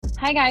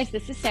Hi guys,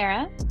 this is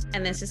Sarah.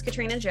 And this is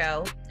Katrina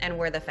Joe, and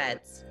we're the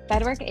Feds.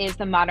 FedWork is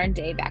the modern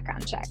day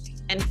background check.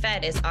 And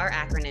FED is our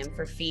acronym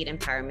for Feed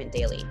Empowerment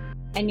Daily.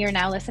 And you're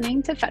now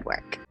listening to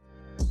FedWork.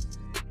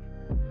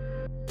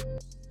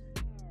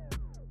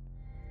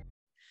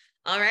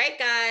 All right,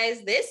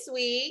 guys, this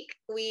week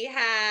we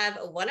have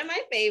one of my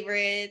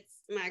favorites,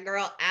 my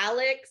girl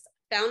Alex,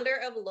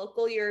 founder of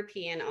Local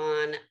European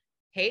on.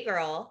 Hey,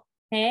 girl.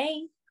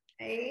 Hey.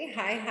 Hey,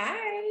 hi.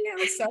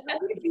 I'm so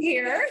happy to be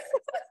here.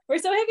 We're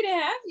so happy to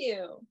have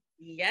you.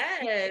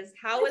 Yes.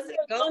 How is it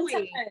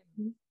going?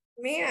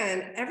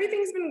 Man,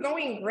 everything's been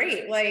going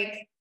great.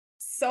 Like,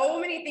 so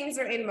many things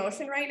are in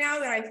motion right now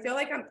that I feel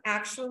like I'm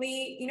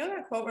actually, you know,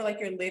 that quote where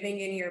like you're living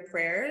in your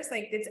prayers,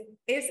 like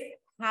it's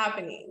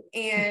happening.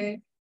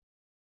 And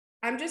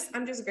I'm just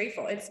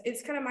grateful.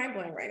 It's kind of mind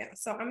blowing right now.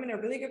 So I'm in a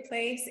really good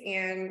place,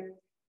 and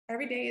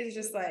every day is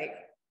just like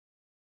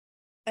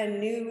a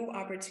new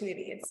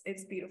opportunity.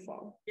 It's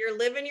beautiful. You're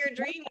living your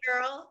dream,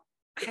 girl.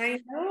 I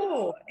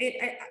know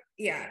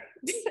yeah.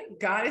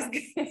 God is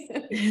good.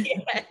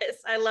 Yes,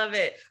 I love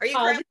it. Are you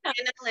currently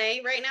in LA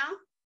right now?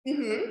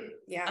 Mm-hmm.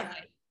 Yeah.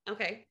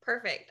 Okay,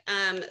 perfect.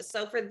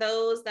 So for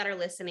those that are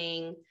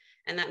listening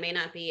and that may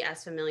not be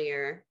as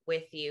familiar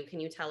with you, can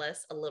you tell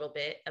us a little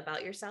bit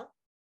about yourself?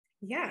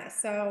 Yeah,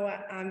 so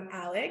I'm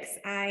Alex.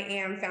 I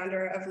am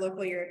founder of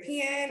Local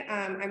European.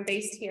 I'm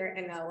based here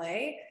in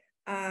LA.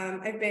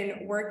 I've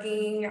been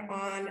working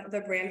on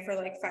the brand for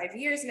like 5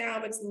 years now,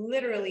 but it's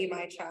literally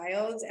my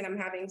child, and I'm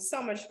having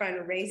so much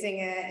fun raising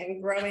it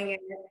and growing it.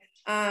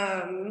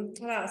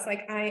 What else?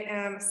 Like, I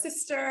am a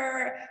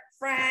sister,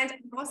 friend, and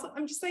also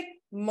I'm just like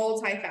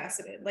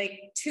multifaceted. Like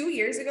 2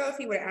 years ago, if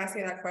you would have asked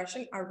me that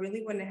question, I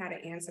really wouldn't have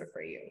had an answer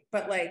for you.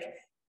 But like,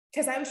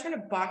 because I was trying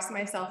to box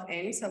myself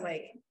into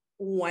like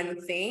one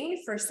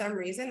thing for some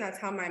reason. That's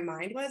how my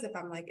mind was. If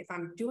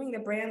I'm doing the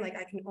brand, like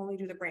I can only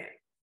do the brand.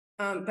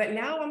 But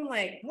now I'm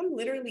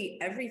literally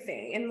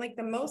everything in like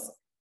the most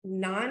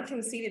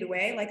non-conceited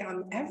way. Like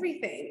I'm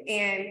everything.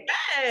 And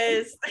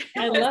yes,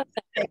 I love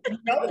that. I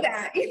know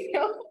that, you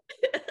know.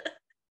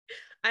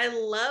 I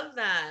love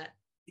that.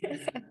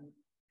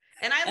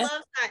 And I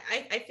love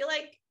that. I feel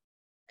like,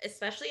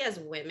 especially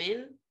as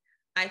women,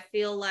 I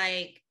feel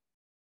like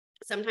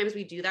sometimes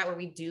we do that where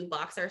we do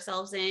box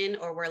ourselves in,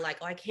 or we're like,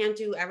 oh, I can't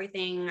do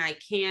everything. I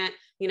can't,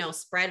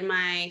 spread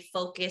my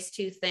focus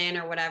too thin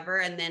or whatever.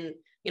 And then,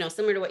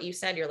 similar to what you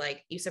said, you're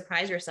like, you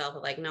surprise yourself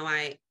with like, no,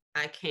 I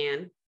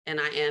can,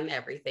 and I am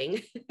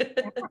everything.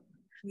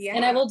 Yeah.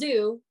 And I will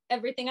do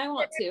everything I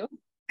want to.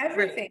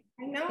 Everything.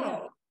 I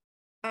know.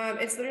 Yeah.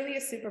 It's literally a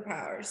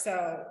superpower.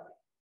 So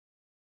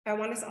I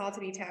want us all to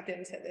be tapped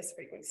into this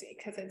frequency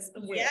because it's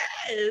weird.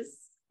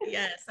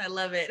 Yes, I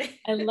love it.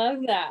 I love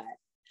that.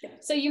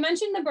 So you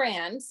mentioned the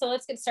brand. So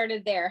let's get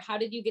started there. How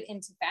did you get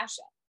into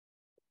fashion?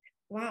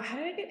 Wow, how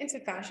did I get into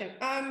fashion?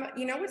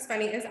 You know what's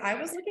funny is I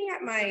was looking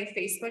at my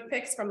Facebook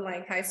pics from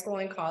like high school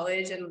and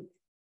college and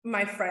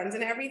my friends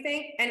and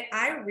everything, and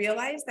I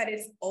realized that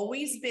it's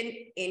always been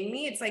in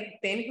me. It's like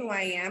been who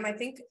I am. I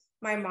think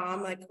my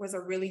mom like was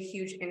a really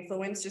huge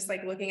influence. Just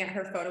like looking at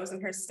her photos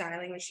and her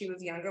styling when she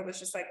was younger was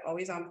just like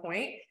always on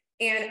point.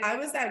 And I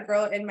was that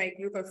girl in my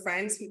group of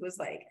friends who was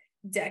like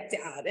decked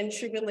out in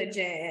True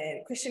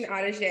Religion, Christian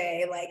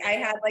Audige. Like I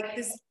had like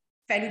this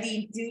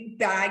Fendi Duke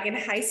bag in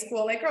high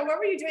school. Like, girl, what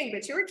were you doing?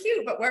 But you were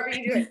cute, but what were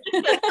you doing?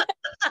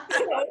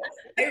 So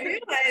I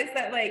realized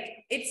that like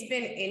it's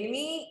been in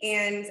me,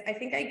 and I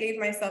think I gave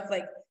myself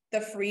like the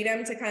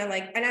freedom to kind of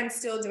like, and I'm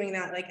still doing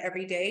that like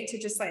every day, to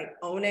just like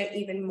own it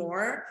even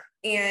more.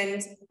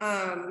 And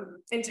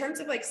in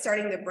terms of like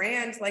starting the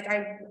brand, like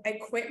I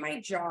quit my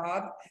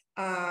job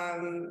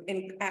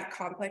at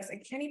Complex. I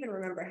can't even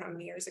remember how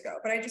many years ago,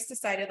 but I just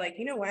decided like,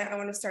 you know what, I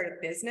want to start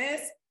a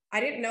business.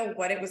 I didn't know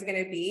what it was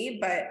going to be,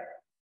 but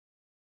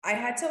I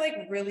had to like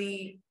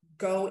really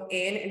go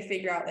in and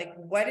figure out like,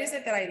 what is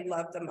it that I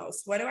love the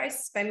most? What do I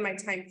spend my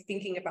time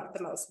thinking about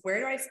the most? Where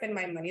do I spend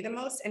my money the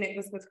most? And it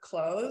was with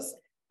clothes.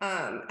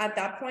 At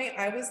that point,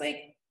 I was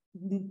like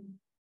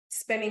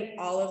spending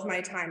all of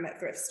my time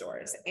at thrift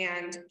stores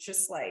and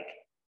just like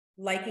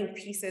liking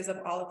pieces of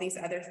all of these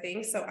other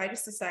things. So I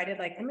just decided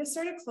like, I'm gonna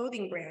start a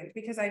clothing brand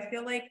because I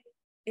feel like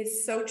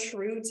it's so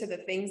true to the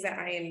things that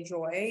I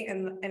enjoy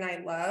and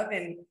I love.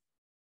 And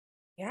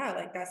yeah,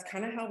 like that's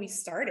kind of how we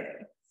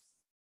started.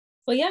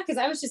 Well, yeah, because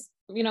I was just,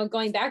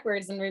 going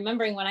backwards and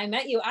remembering when I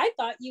met you, I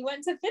thought you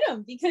went to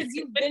FIDM because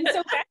you've been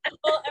so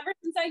fashionable ever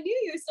since I knew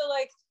you. So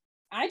like,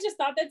 I just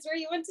thought that's where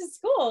you went to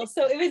school.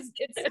 So it's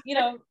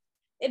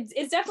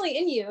definitely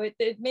in you.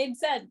 It made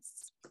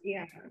sense.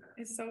 Yeah,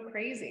 it's so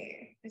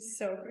crazy. It's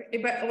so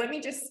great. But let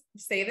me just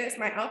say this,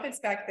 my outfits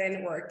back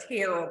then were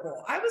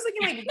terrible. I was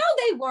looking like, no,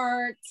 they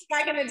weren't.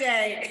 Back in the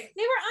day.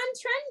 They were on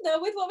trend though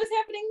with what was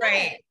happening then.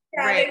 Right.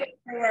 Yeah, right.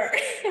 They were.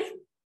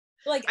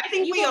 Like I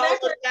think we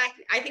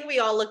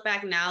all look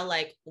back now,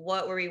 like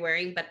what were we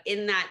wearing? But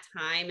in that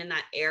time, in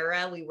that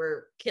era, we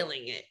were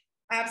killing it.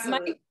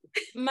 Absolutely.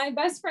 My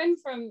best friend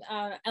from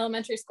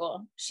elementary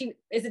school, she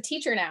is a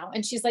teacher now,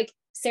 and she's like,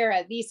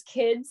 Sarah, these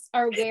kids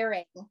are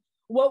wearing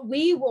what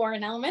we wore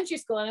in elementary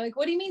school. And I'm like,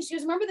 what do you mean? She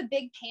goes, remember the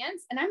big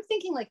pants? And I'm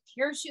thinking like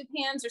parachute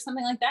pants or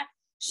something like that.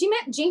 She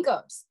meant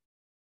JNCOs.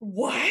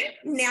 What?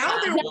 Now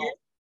they're weird.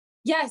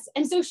 Yes.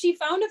 And so she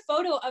found a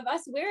photo of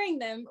us wearing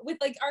them with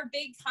like our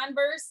big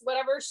Converse,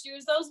 whatever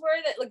shoes those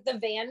were, that like the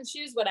Van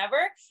shoes, whatever.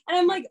 And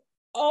I'm like,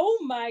 oh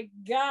my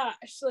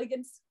gosh, like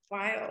it's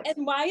wild.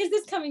 And why is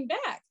this coming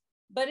back?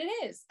 But it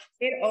is.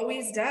 It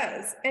always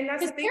does. And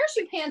that's the thing.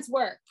 Parachute pants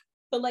work,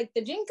 but like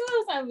the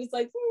JNCOs, I was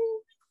like,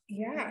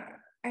 Yeah.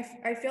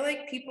 I feel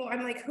like people,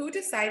 I'm like, who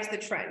decides the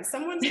trend?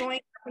 Someone's going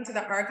into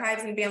the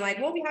archives and being like,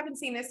 well, we haven't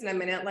seen this in a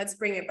minute. Let's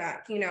bring it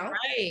back, you know?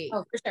 Right.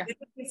 Oh, for sure.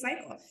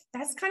 Cycle.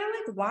 That's kind of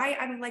like why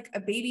I'm like a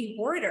baby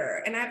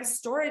hoarder and I have a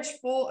storage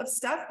full of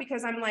stuff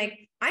because I'm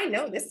like, I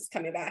know this is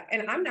coming back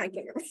and I'm not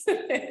getting rid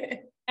of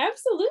it.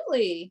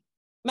 Absolutely.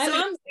 My so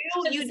mom,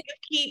 you do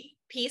keep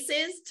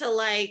pieces to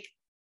like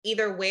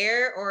either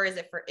wear or is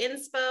it for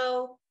inspo?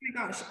 Oh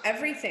my gosh,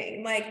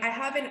 everything. Like I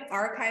have an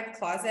archive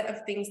closet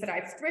of things that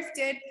I've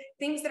thrifted,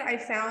 things that I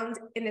found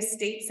in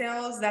estate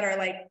sales that are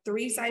like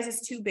 3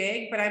 sizes too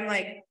big, but I'm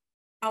like,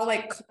 I'll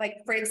like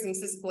for instance,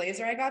 this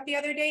blazer I got the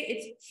other day,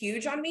 it's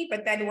huge on me,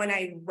 but then when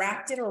I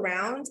wrapped it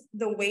around,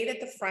 the way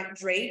that the front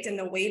draped and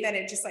the way that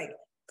it just like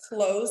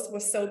closed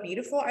was so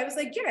beautiful. I was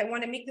like, yeah, I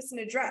want to make this in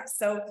a dress.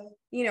 So,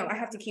 you know, I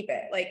have to keep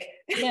it. Like,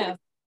 yeah,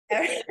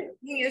 everything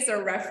is a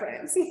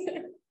reference.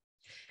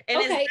 And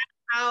okay. Is that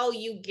how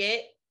you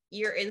get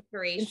your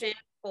inspiration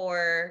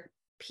for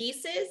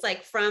pieces?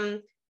 Like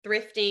from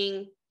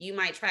thrifting, you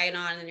might try it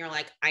on and you're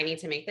like, I need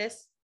to make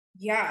this.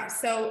 Yeah.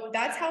 So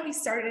that's how we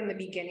started in the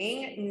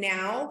beginning.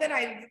 Now that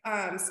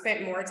I've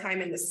spent more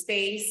time in the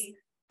space,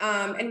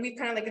 and we've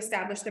kind of like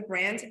established the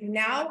brand,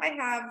 now I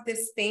have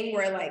this thing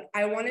where like,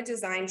 I want to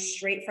design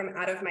straight from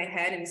out of my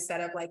head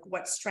instead of like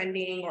what's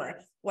trending or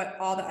what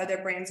all the other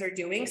brands are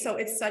doing. So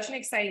it's such an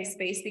exciting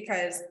space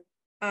because,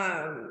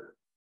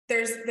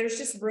 there's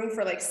just room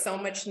for like so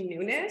much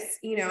newness,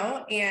 you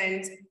know,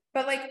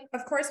 but like,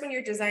 of course, when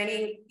you're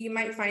designing, you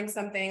might find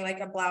something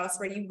like a blouse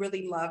where you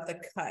really love the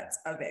cut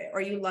of it,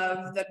 or you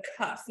love the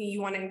cuff and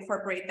you want to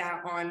incorporate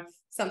that on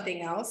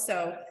something else.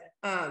 So,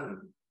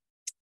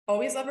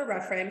 always love a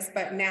reference,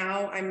 but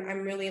now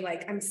I'm really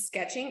like, I'm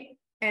sketching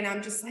and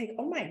I'm just like,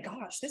 oh my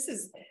gosh, this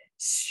is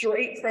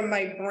straight from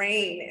my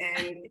brain.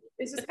 And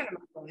it's just kind of,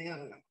 I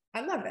don't know.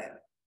 I love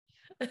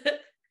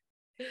it.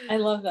 I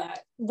love that.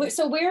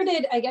 So where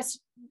did, I guess,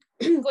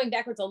 going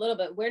backwards a little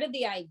bit, where did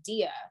the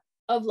idea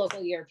of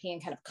Local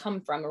European kind of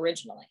come from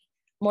originally,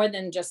 more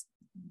than just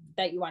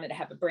that you wanted to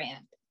have a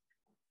brand?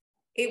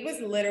 It was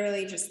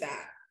literally just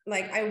that.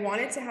 Like, I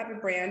wanted to have a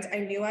brand. I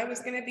knew I was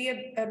going to be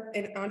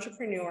an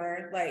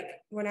entrepreneur. Like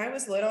when I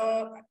was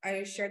little,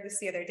 I shared this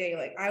the other day,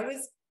 like I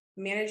was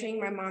managing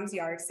my mom's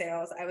yard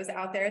sales. I was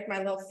out there with my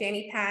little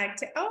fanny pack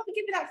to, oh,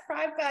 give me that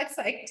 $5,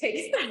 like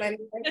take some money,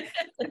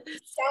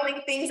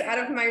 selling things out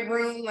of my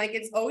room. Like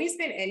it's always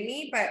been in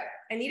me, but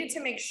I needed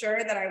to make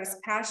sure that I was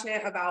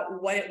passionate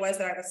about what it was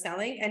that I was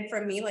selling. And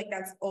for me, like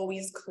that's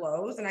always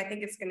clothes. And I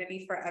think it's going to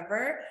be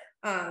forever.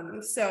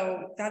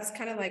 So that's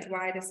kind of like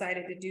why I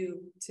decided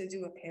to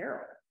do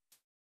apparel.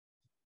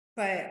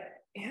 But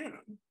yeah.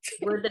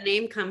 Where'd the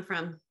name come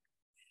from?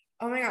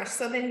 Oh my gosh.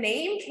 So the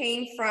name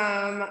came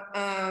from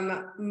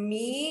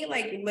me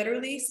like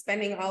literally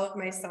spending all of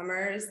my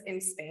summers in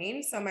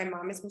Spain. So my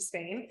mom is from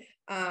Spain.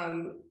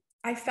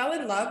 I fell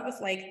in love with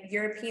like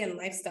European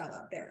lifestyle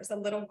out there. As a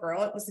little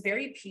girl, it was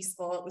very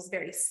peaceful. It was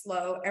very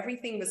slow.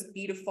 Everything was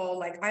beautiful.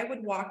 Like I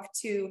would walk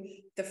to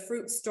the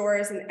fruit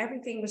stores and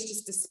everything was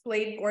just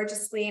displayed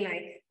gorgeously. And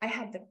I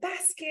had the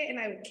basket and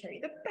I would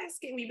carry the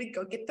basket and we would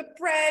go get the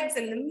breads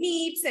and the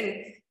meats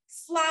and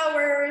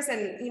flowers.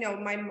 And, you know,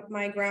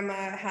 my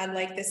grandma had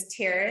like this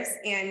terrace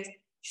and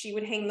she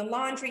would hang the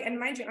laundry. And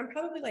mind you, I'm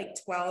probably like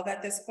 12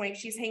 at this point.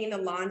 She's hanging the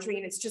laundry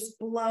and it's just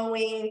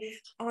blowing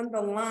on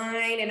the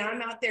line. And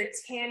I'm out there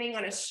tanning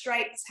on a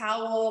striped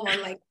towel on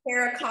like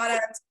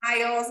terracotta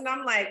tiles. And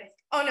I'm like,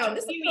 oh no,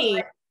 this is the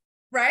life,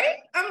 right?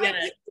 I'm like,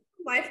 this is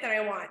the life that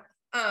I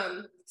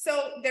want.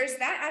 So there's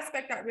that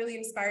aspect that really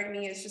inspired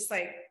me. Is just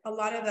like a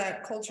lot of the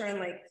culture and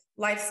like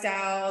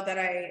lifestyle that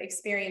I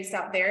experienced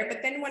out there.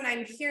 But then when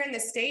I'm here in the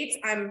States,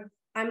 I'm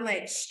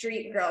like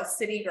street girl,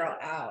 city girl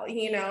out,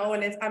 you know,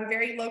 and I'm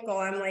very local.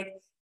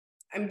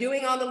 I'm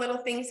doing all the little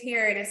things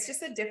here and it's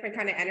just a different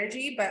kind of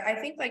energy. But I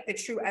think like the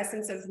true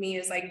essence of me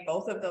is like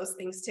both of those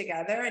things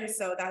together. And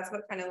so that's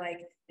what kind of like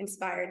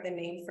inspired the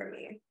name for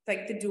me,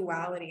 like the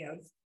duality of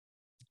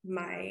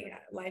my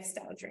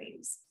lifestyle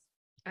dreams.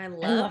 I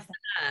love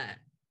that.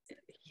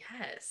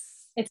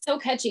 Yes. It's so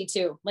catchy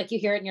too. Like you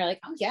hear it and you're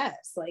like, oh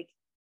yes. Like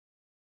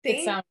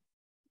it sounds,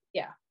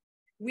 yeah.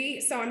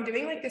 So I'm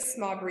doing like this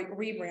small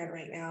rebrand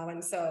right now.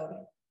 And so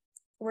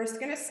we're just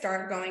going to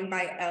start going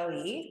by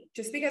LE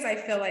just because I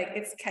feel like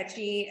it's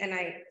catchy. And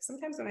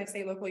sometimes when I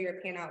say Local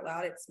European out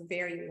loud, it's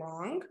very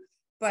long,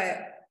 but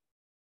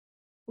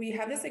we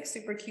have this like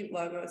super cute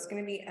logo. It's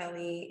going to be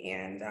LE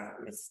and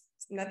it's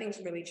nothing's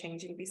really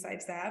changing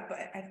besides that, but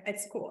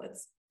it's cool.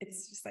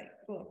 It's just like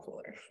a little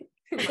cooler.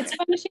 It's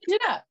fun to change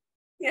it up.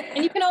 Yeah.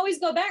 And you can always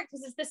go back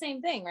because it's the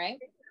same thing, right?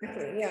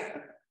 Yeah.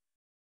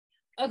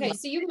 Okay,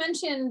 so you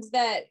mentioned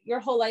that your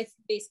whole life,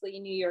 basically,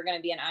 you knew you were going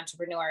to be an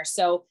entrepreneur.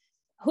 So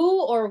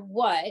who or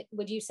what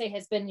would you say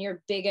has been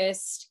your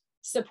biggest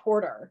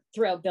supporter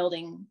throughout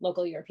building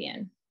Local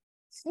European?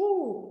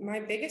 Ooh, my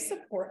biggest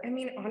support. I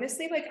mean,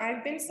 honestly, like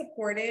I've been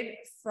supported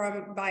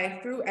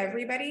through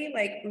everybody,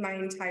 like my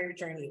entire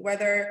journey,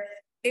 whether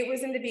it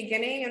was in the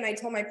beginning and I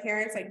told my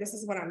parents, like, this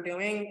is what I'm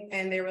doing.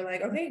 And they were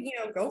like, okay,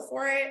 go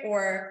for it.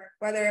 Or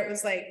whether it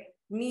was like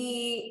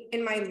me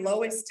in my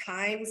lowest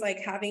times, like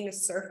having to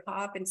surf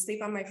hop and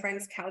sleep on my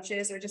friends'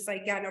 couches or just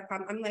like, yeah, no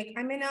problem. I'm like,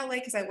 I'm in LA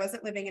because I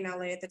wasn't living in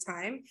LA at the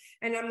time.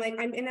 And I'm like,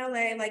 I'm in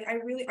LA. Like,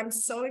 I'm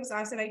so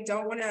exhausted. I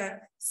don't want to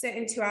sit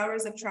in 2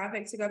 hours of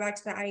traffic to go back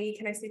to the IE.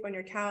 Can I sleep on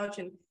your couch?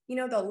 And,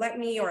 they'll let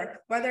me,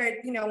 or whether,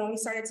 when we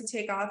started to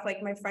take off,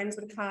 like my friends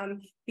would come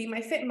be my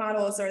fit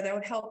models, or they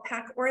would help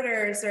pack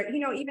orders, or,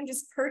 even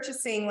just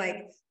purchasing.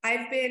 Like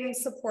I've been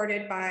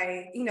supported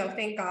by,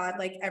 thank God,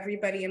 like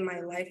everybody in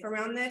my life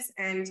around this.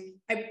 And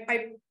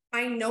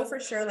I know for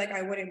sure, like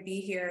I wouldn't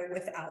be here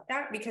without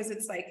that, because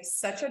it's like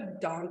such a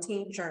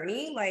daunting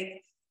journey.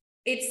 Like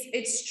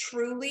it's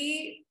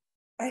truly,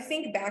 I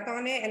think back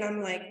on it and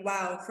I'm like,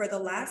 wow, for the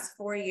last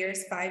 4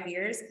 years, 5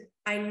 years,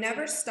 I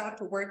never stopped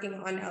working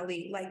on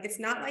LE. Like, it's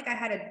not like I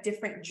had a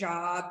different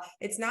job.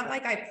 It's not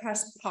like I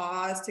pressed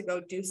pause to go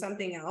do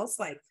something else.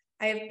 Like,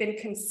 I have been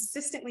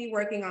consistently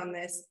working on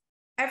this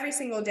every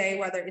single day,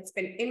 whether it's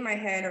been in my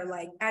head or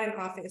like at an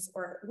office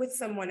or with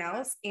someone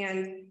else.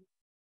 And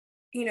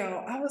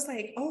I was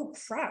like, oh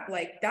crap,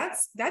 like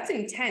that's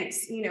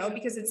intense,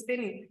 because it's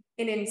been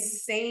an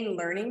insane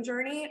learning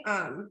journey.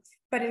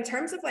 But in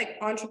terms of like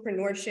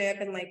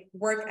entrepreneurship and like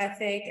work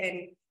ethic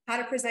and how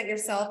to present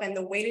yourself and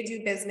the way to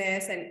do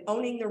business and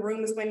owning the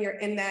rooms when you're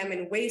in them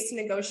and ways to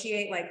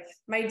negotiate, like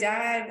my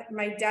dad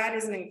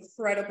is an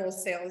incredible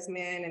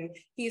salesman, and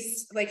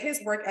he's like,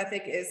 his work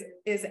ethic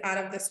is out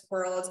of this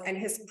world, and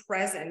his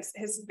presence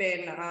has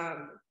been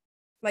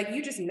like,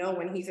 you just know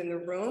when he's in the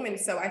room. And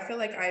so I feel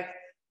like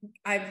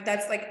I've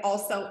that's like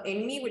also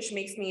in me, which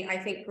makes me, I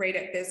think, great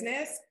at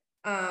business.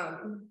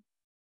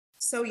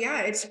 So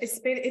yeah, it's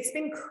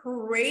been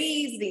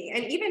crazy.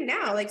 And even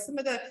now, like some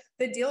of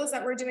the deals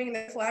that we're doing,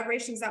 the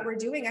collaborations that we're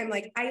doing, I'm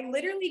like, I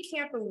literally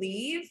can't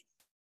believe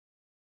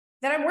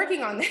that I'm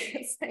working on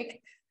this.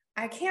 Like,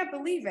 I can't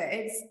believe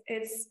it.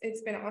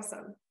 It's been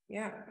awesome.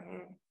 Yeah.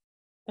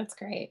 That's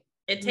great.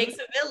 It takes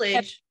a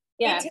village.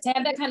 Yeah, to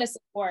have that kind of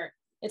support,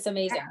 it's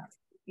amazing.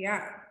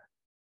 Yeah.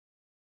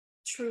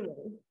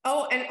 Truly.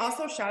 Oh, and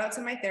also shout out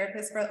to my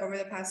therapist for over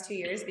the past 2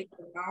 years, because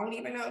I don't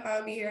even know if I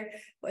would be here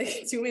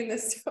like doing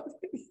this stuff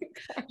with you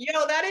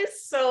guys. That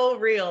is so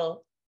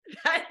real.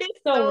 That is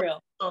so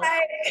real.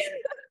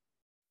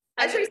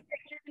 As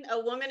a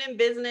woman in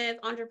business,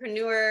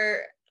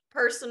 entrepreneur,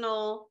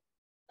 personal,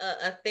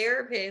 a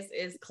therapist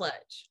is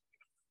clutch.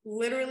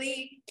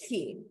 Literally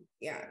key.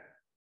 Yeah.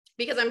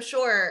 Because I'm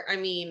sure, I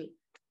mean,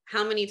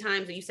 how many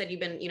times you said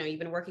you've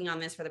been working on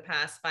this for the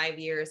past 5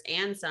 years,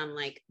 and some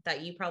like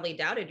that you probably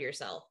doubted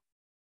yourself.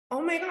 Oh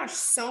my gosh,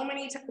 so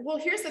many times. Well,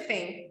 here's the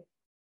thing.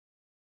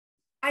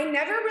 I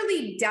never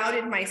really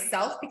doubted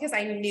myself because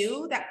I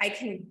knew that I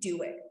can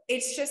do it.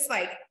 It's just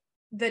like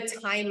the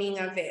timing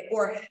of it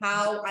or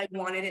how I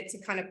wanted it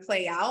to kind of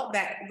play out.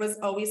 That was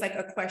always like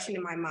a question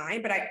in my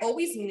mind, but I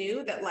always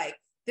knew that like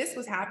this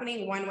was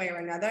happening one way or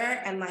another.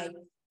 And like,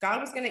 God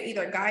was going to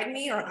either guide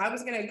me, or I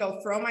was going to go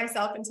throw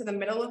myself into the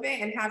middle of it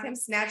and have him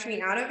snatch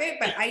me out of it.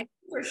 But I knew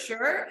for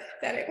sure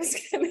that it was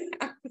going to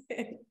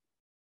happen.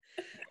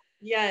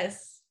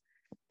 Yes.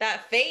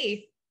 That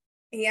faith.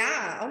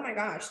 Yeah. Oh my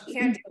gosh. You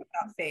can't do it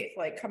without faith.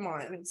 Like, come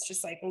on. It's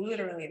just like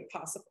literally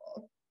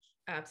impossible.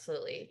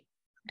 Absolutely.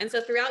 And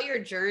so throughout your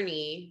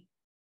journey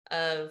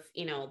of,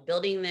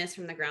 building this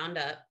from the ground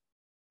up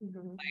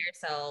by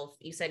yourself,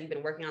 you said you've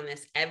been working on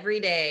this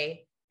every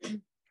day.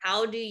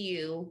 How do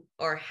you,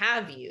 or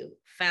have you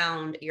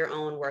found your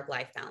own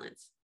work-life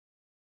balance?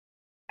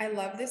 I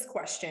love this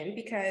question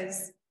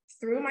because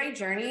through my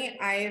journey,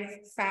 I've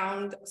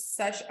found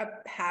such a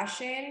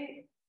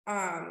passion,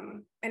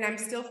 and I'm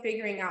still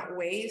figuring out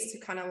ways to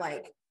kind of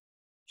like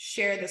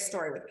share the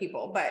story with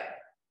people. But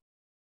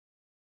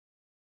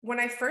when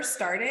I first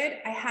started,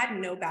 I had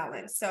no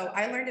balance. So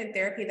I learned in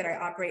therapy that I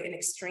operate in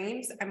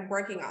extremes. I'm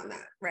working on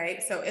that,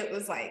 right? So it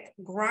was like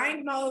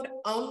grind mode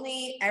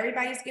only,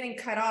 everybody's getting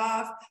cut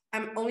off.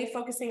 I'm only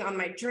focusing on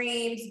my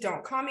dreams.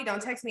 Don't call me,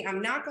 don't text me.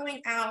 I'm not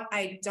going out.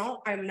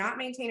 I'm not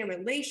maintaining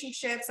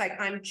relationships. Like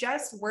I'm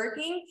just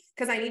working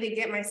because I need to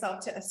get myself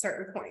to a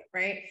certain point,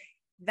 right?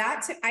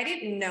 I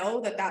didn't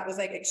know that was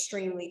like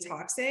extremely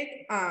toxic.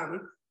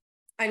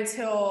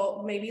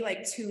 Until maybe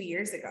like 2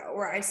 years ago,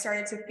 where I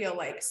started to feel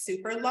like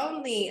super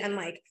lonely, and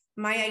like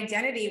my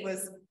identity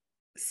was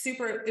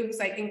it was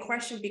like in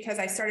question because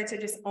I started to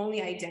just only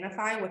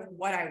identify with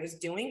what I was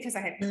doing because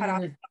I had cut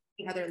off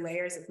the other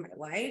layers of my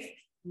life.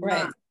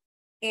 Right.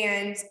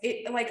 And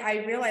it like,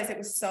 I realized it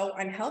was so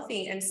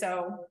unhealthy. And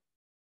so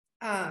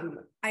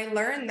I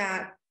learned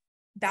that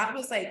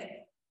was like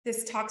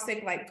this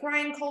toxic like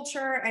grind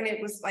culture. And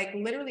it was like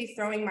literally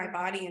throwing my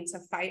body into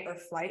fight or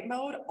flight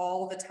mode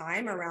all the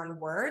time around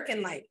work.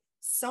 And like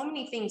so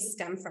many things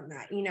stem from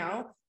that, you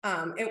know?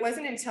 It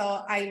wasn't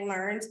until I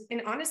learned,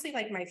 and honestly,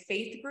 like my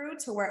faith grew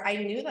to where I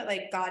knew that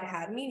like God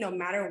had me, no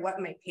matter what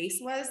my pace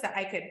was, that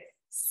I could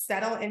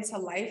settle into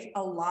life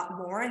a lot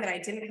more, and that I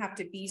didn't have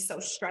to be so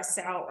stressed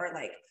out or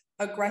like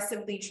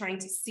aggressively trying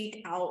to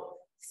seek out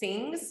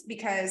things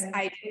because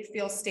I didn't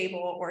feel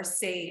stable or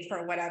safe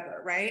or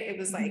whatever, right? It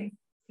was like,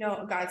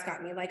 no, God's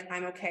got me. Like,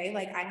 I'm okay.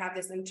 Like, I have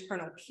this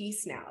internal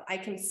peace now. I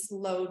can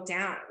slow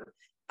down.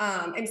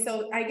 And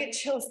so I get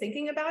chills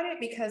thinking about it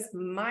because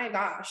my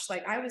gosh,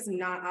 like I was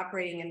not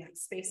operating in that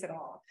space at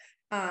all.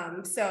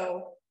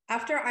 So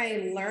after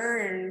I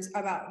learned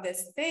about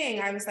this thing,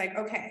 I was like,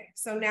 okay,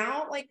 so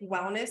now like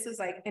wellness is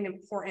like an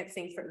important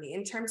thing for me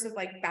in terms of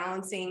like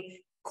balancing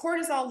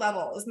cortisol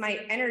levels, my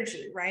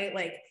energy, right?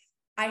 Like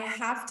I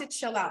have to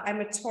chill out. I'm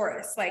a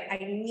Taurus. Like I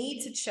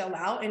need to chill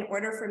out in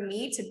order for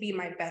me to be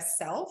my best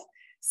self.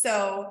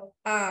 So,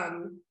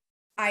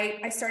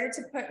 I started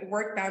to put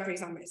work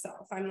boundaries on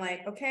myself. I'm like,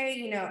 okay,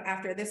 you know,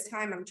 after this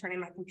time, I'm turning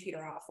my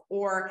computer off,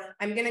 or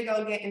I'm going to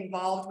go get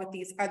involved with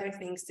these other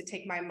things to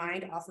take my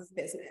mind off of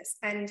business.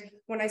 And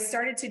when I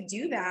started to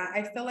do that,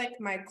 I feel like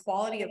my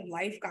quality of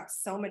life got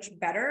so much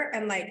better.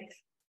 And like,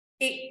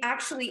 it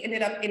actually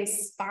ended up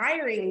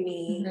inspiring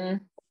me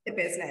the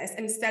business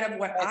instead of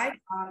what I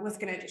thought was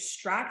going to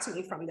distract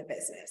me from the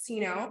business,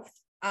 you know?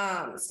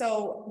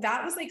 So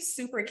that was like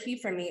super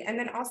key for me. And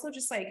then also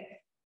just like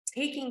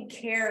taking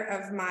care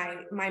of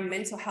my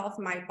mental health,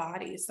 my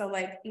body. So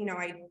like, you know,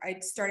 I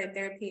started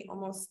therapy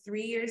almost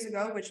 3 years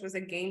ago, which was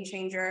a game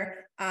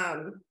changer.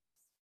 I'm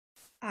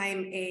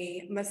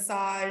a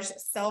massage,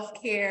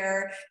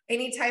 self-care,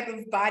 any type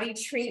of body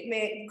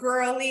treatment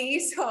girly.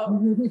 So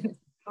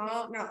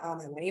not all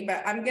my money,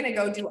 but I'm going to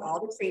go do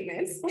all the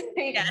treatments.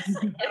 Yes.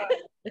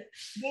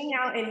 Being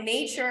out in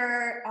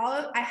nature,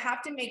 I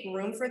have to make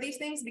room for these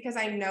things because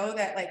I know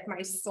that like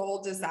my soul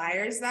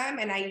desires them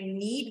and I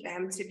need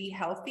them to be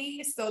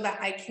healthy so that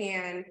I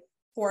can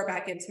pour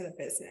back into the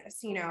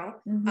business, you know?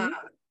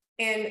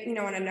 And, you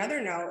know, on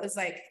another note is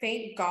like,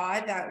 thank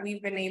God that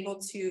we've been able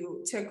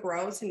to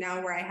grow to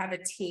now where I have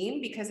a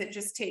team because it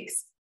just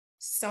takes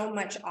so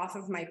much off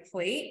of my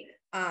plate.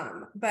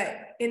 But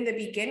in the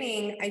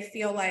beginning, I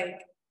feel like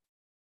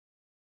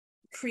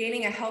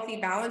creating a healthy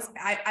balance,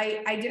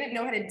 I didn't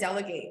know how to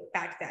delegate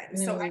back then.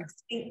 So I was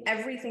doing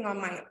everything on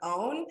my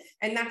own.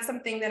 And that's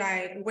something that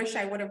I wish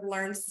I would have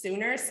learned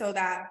sooner so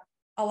that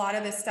a lot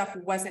of this stuff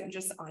wasn't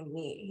just on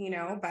me, you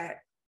know, but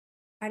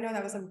I know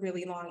that was a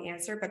really long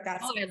answer, but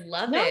that's. Oh, I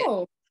love it.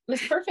 No, it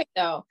was perfect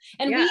though.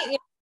 And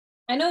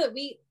I know that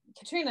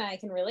Katrina and I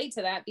can relate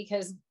to that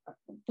because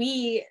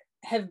we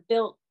have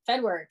built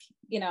FedWork,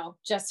 you know,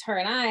 just her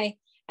and I,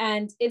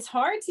 and it's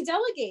hard to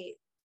delegate.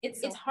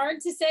 It's hard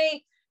to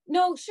say,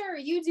 no, sure,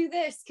 you do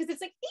this. Cause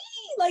it's like,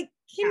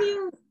 can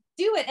you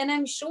do it? And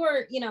I'm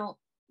sure, you know,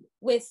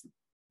 with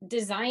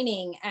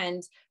designing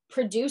and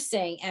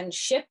producing and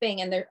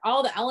shipping and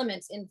all the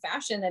elements in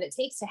fashion that it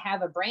takes to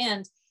have a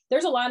brand,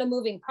 there's a lot of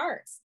moving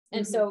parts.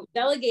 And so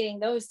delegating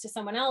those to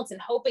someone else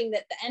and hoping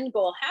that the end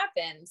goal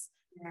happens,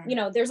 you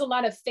know, there's a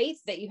lot of faith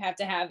that you have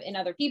to have in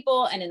other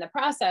people and in the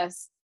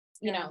process,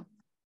 you know,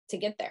 to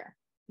get there.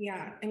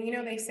 Yeah. And, you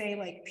know, they say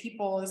like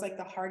people is like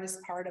the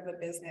hardest part of a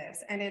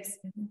business, and it's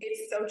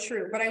so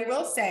true. But I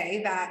will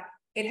say that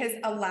it has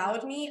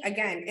allowed me,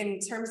 again, in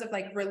terms of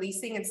like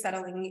releasing and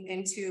settling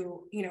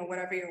into, you know,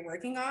 whatever you're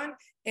working on,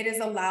 it has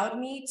allowed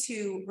me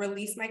to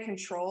release my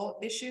control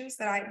issues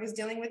that I was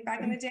dealing with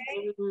back in the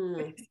day,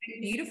 which has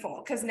been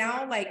beautiful. Cause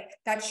now like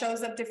that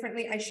shows up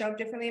differently. I show up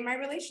differently in my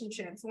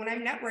relationships, when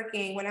I'm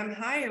networking, when I'm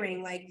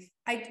hiring, like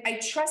I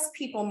trust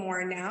people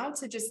more now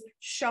to just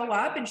show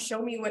up and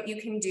show me what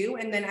you can do.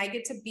 And then I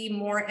get to be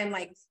more in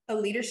like a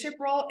leadership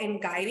role and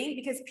guiding,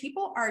 because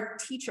people are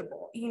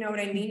teachable. You know what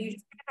I mean? You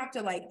just have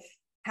to like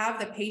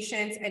have the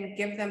patience and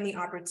give them the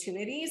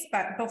opportunities.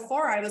 But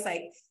before I was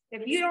like,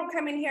 if you don't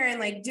come in here and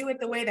like do it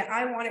the way that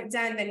I want it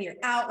done, then you're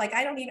out. Like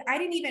I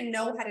didn't even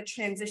know how to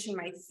transition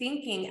my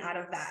thinking out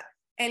of that.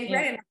 And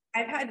granted,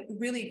 I've had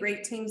really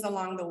great teams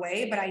along the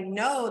way, but I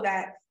know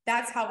that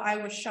that's how I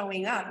was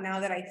showing up. Now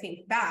that I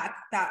think back,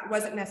 that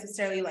wasn't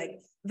necessarily like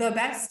the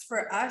best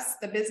for us,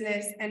 the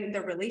business and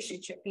the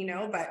relationship, you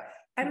know, but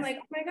I'm like,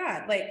 oh my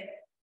God, like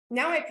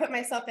now I put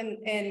myself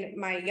in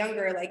my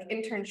younger like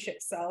internship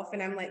self,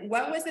 and I'm like,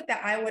 what was it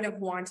that I would have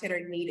wanted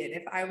or needed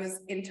if I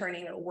was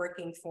interning or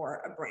working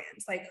for a brand?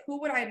 Like,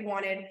 who would I have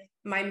wanted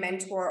my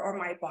mentor or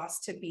my boss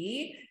to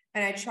be?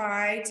 And I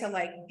try to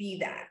like be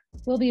that.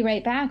 We'll be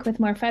right back with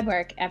more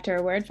FedWork after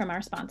a word from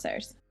our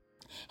sponsors.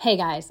 Hey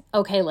guys,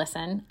 okay,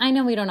 listen, I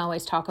know we don't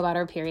always talk about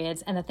our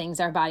periods and the things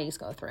our bodies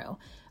go through,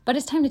 but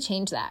it's time to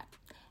change that.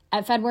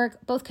 At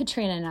FedWork, both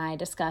Katrina and I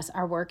discuss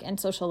our work and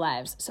social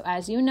lives, so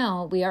as you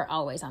know, we are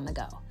always on the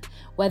go.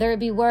 Whether it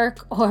be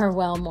work or,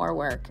 well, more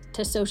work,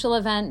 to social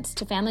events,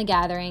 to family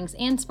gatherings,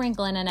 and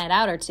sprinkle in a night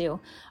out or two,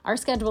 our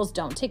schedules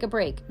don't take a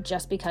break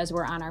just because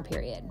we're on our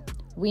period.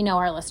 We know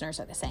our listeners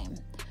are the same.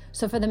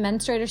 So for the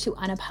menstruators who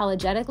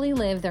unapologetically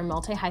live their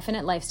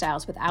multi-hyphenate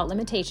lifestyles without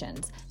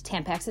limitations,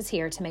 Tampax is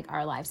here to make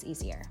our lives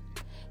easier.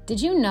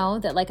 Did you know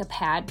that like a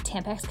pad,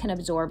 Tampax can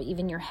absorb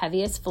even your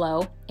heaviest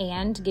flow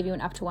and give you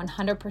an up to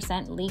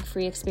 100%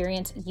 leak-free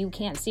experience you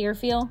can't see or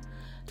feel?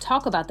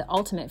 Talk about the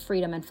ultimate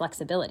freedom and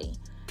flexibility.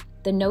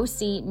 The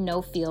no-see,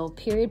 no-feel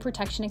period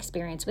protection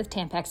experience with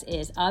Tampax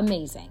is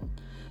amazing.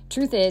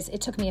 Truth is,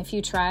 it took me a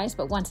few tries,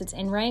 but once it's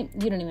in right,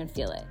 you don't even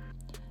feel it.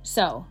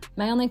 So,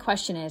 my only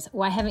question is,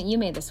 why haven't you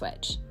made the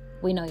switch?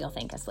 We know you'll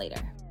thank us later.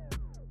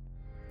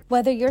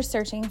 Whether you're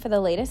searching for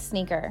the latest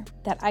sneaker,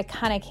 that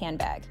iconic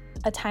handbag,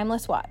 a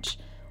timeless watch,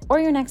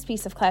 or your next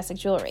piece of classic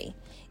jewelry,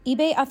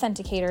 eBay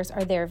authenticators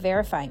are there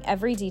verifying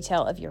every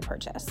detail of your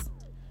purchase.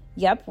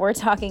 Yep, we're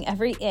talking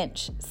every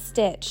inch,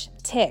 stitch,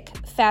 tick,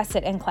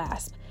 facet, and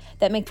clasp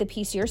that make the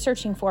piece you're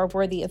searching for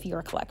worthy of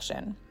your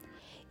collection.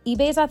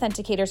 eBay's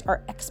authenticators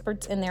are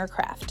experts in their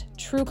craft,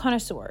 true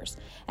connoisseurs,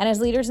 and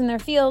as leaders in their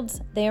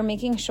fields, they are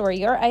making sure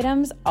your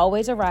items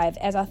always arrive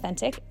as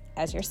authentic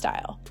as your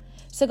style.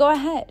 So go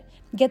ahead,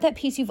 get that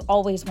piece you've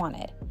always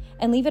wanted,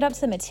 and leave it up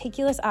to the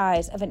meticulous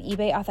eyes of an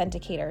eBay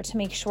authenticator to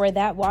make sure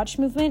that watch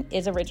movement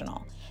is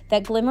original,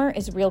 that glimmer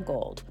is real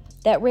gold,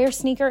 that rare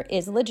sneaker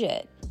is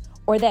legit,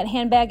 or that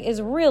handbag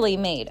is really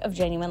made of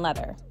genuine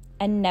leather,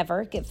 and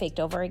never get faked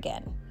over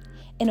again.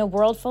 In a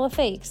world full of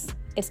fakes,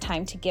 it's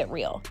time to get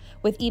real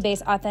with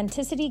eBay's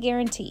authenticity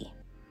guarantee.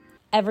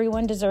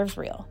 Everyone deserves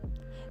real.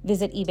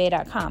 Visit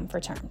ebay.com for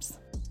terms.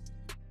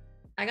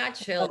 I got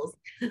chills.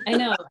 I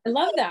know. I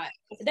love that.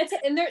 That's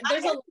it. And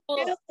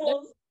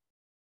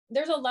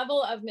there's a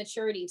level of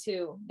maturity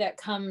too that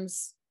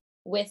comes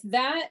with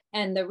that,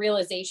 and the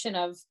realization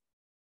of,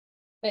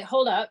 wait,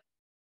 hold up.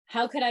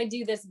 How could I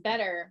do this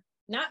better?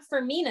 Not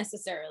for me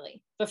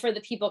necessarily, but for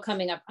the people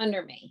coming up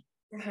under me.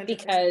 100%.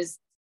 Because,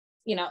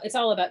 it's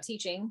all about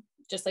teaching,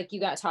 just like you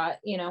got taught,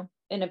 in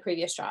a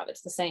previous job.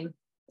 It's the same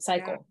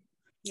cycle.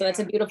 Yeah. So that's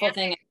a beautiful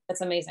thing.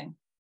 That's amazing.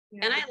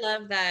 Yeah. And I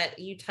love that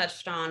you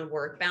touched on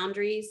work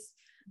boundaries.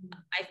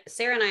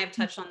 Sarah and I have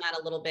touched on that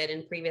a little bit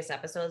in previous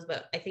episodes,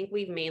 but I think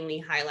we've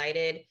mainly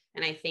highlighted,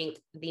 and I think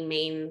the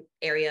main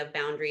area of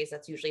boundaries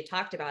that's usually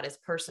talked about is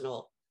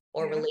personal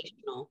or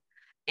relational.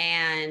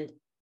 And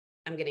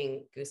I'm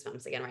getting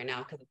goosebumps again right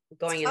now because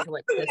going into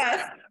what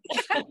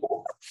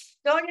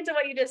going into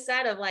what you just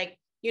said of like,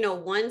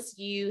 once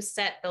you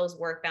set those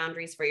work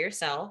boundaries for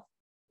yourself,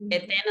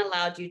 it then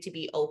allowed you to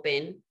be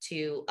open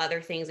to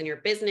other things in your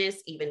business,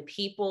 even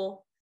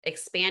people,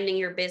 expanding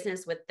your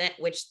business with that,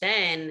 which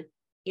then,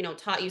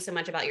 taught you so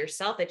much about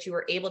yourself that you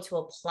were able to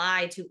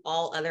apply to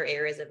all other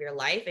areas of your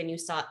life, and you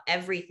saw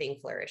everything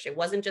flourish. It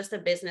wasn't just a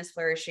business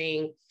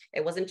flourishing.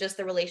 It wasn't just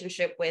the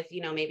relationship with,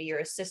 maybe your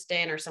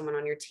assistant or someone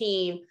on your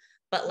team,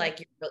 but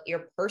like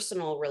your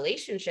personal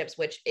relationships,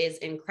 which is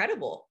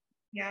incredible.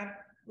 Yeah,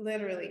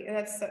 literally.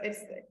 It's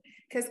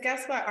because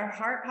guess what? Our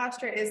heart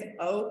posture is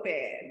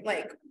open.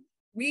 Like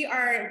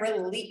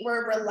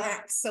we're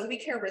relaxed, so we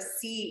can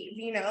receive,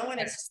 and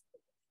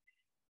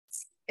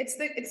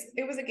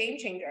it was a game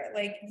changer.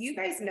 Like, you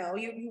guys know,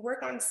 you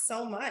work on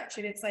so much,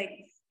 and it's like,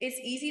 it's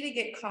easy to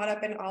get caught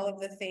up in all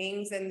of the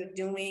things and the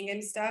doing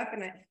and stuff.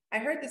 And I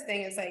heard this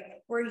thing, it's like,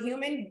 we're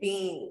human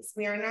beings.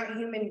 We are not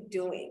human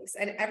doings.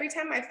 And every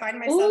time I find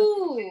myself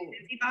in a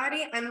busy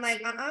body, I'm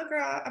like,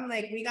 girl. I'm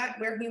like,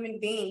 we're human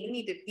beings. You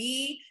need to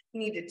you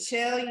need to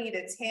chill, you need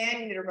to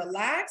tan, you need to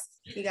relax.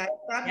 You got to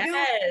stop doing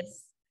it.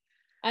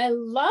 I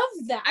love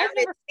that. I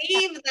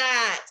received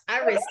that.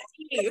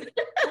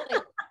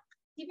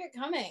 Keep it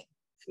coming.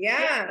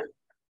 Yeah.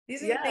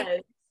 These are the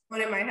things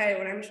going in my head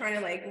when I'm trying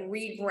to like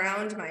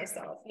reground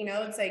myself.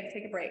 It's like,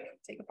 take a break,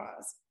 take a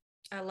pause.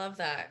 I love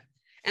that.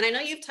 And I know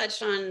you've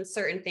touched on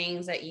certain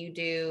things that you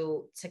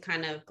do to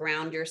kind of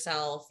ground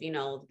yourself,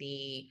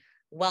 the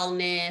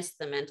wellness,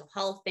 the mental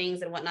health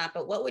things and whatnot.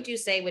 But what would you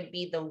say would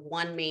be the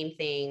one main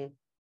thing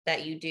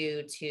that you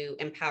do to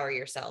empower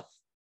yourself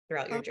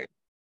throughout your journey?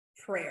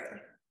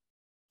 Prayer.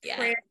 Yeah.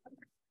 Prayer.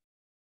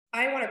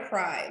 I want to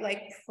cry,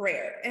 like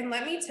prayer. And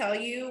let me tell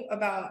you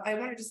I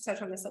want to just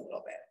touch on this a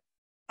little bit.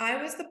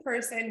 I was the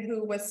person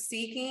who was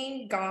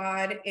seeking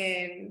God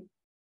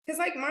because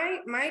like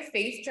my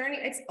faith journey,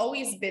 it's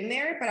always been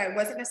there, but I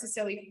wasn't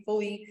necessarily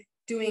fully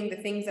doing the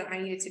things that I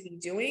needed to be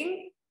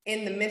doing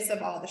in the midst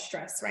of all the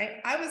stress, right?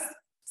 I was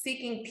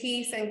seeking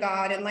peace and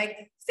God and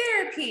like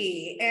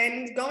therapy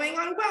and going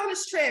on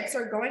wellness trips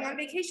or going on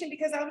vacation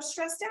because I was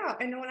stressed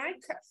out. And when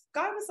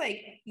God was like,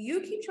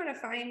 you keep trying to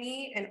find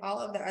me and all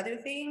of the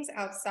other things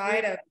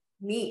outside of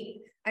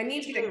me. I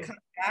need you to come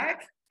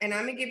back, and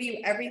I'm gonna give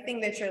you everything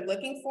that you're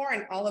looking for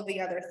and all of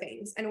the other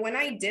things. And when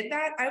I did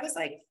that, I was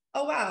like,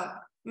 oh wow,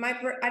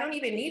 I don't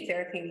even need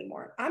therapy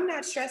anymore. I'm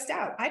not stressed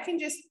out. I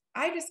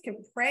just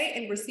can pray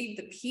and receive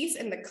the peace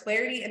and the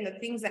clarity and the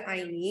things that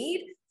I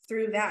need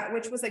through that,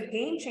 which was a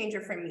game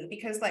changer for me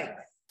because like,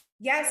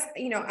 yes,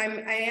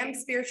 I am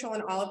spiritual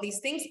and all of these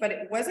things, but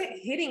it wasn't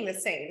hitting the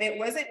same. It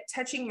wasn't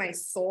touching my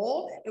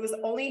soul. It was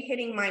only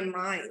hitting my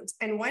mind.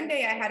 And one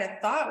day I had a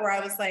thought where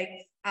I was like,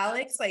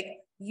 Alex, like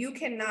you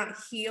cannot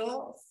think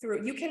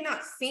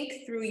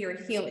through your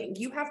healing.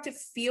 You have to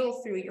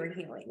feel through your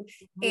healing.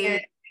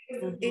 And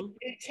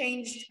it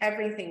changed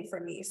everything for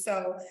me.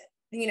 So,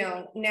 you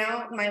know,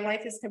 now my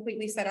life is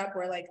completely set up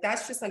where like,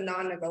 that's just a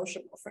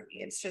non-negotiable for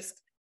me. It's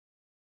just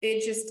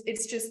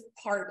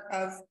part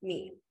of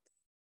me.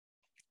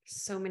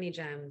 So many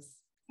gems.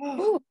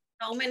 Oh.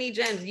 So many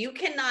gems. You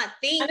cannot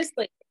think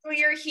Honestly. through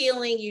your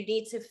healing. You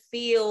need to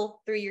feel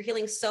through your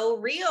healing. So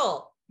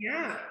real.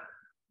 Yeah.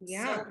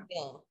 So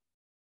real.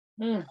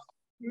 Mm.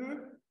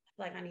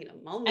 Like I need a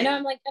moment. I know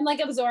I'm like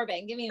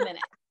absorbing. Give me a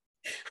minute.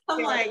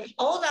 I'm like,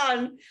 hold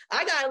on.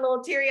 I got a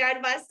little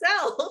teary-eyed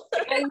myself.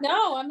 I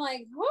know. I'm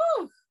like,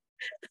 whoo.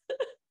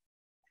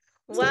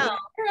 Well,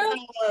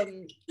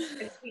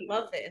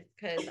 love this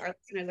because our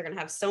listeners are going to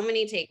have so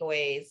many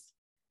takeaways.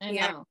 I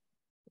know.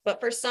 But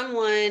for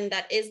someone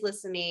that is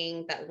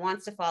listening that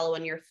wants to follow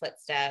in your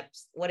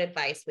footsteps, what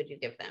advice would you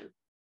give them?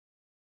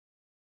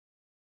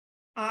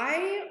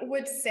 I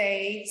would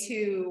say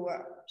to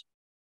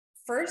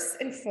first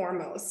and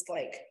foremost,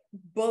 like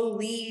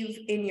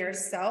believe in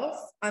yourself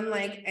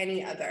unlike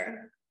any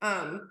other.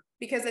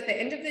 Because at the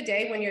end of the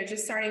day, when you're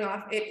just starting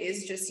off, it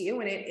is just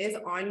you and it is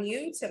on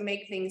you to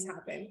make things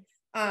happen.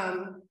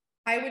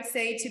 I would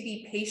say to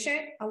be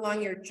patient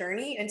along your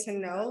journey and to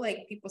know,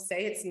 like people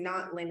say, it's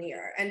not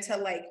linear, and to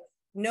like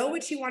know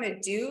what you want to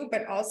do,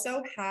 but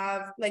also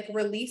have like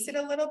release it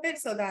a little bit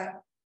so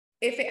that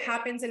if it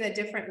happens in a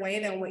different way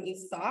than what you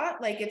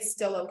thought, like it's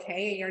still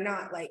okay and you're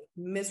not like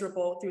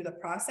miserable through the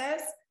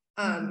process.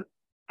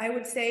 I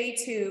would say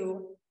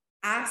to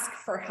ask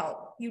for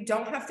help. You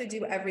don't have to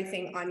do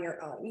everything on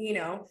your own. You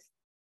know,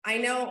 I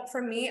know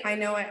for me, I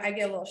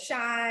get a little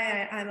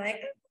shy. I'm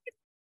like,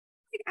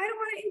 I don't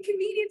want to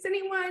inconvenience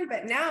anyone,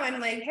 but now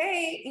I'm like,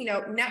 hey, you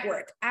know,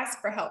 network,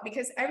 ask for help,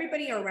 because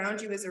everybody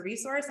around you is a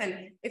resource.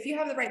 And if you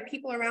have the right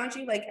people around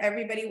you, like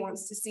everybody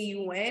wants to see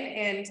you win.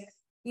 And,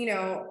 you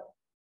know,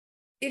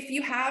 if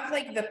you have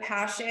like the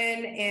passion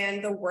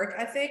and the work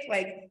ethic,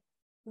 like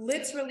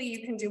literally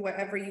you can do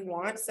whatever you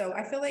want. So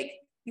I feel like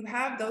you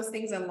have those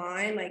things in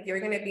line, like you're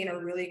going to be in a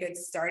really good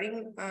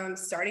starting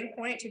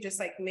point to just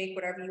like make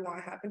whatever you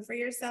want happen for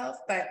yourself.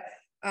 But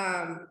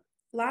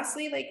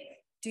lastly, like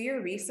do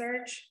your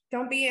research.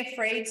 Don't be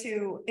afraid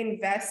to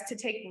invest, to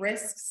take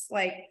risks,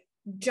 like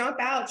jump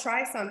out,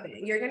 try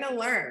something. You're going to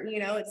learn, you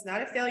know, it's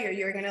not a failure.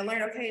 You're going to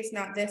learn, okay, it's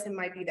not this, it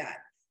might be that.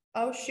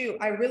 Oh shoot,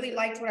 I really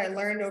liked what I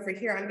learned over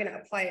here. I'm going to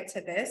apply it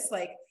to this.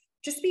 Like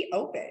just be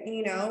open,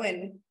 you know,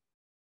 and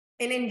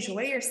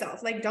enjoy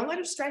yourself. Like, don't let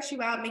it stress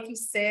you out, make you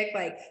sick.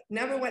 Like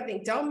number one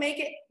thing, don't make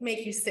it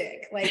make you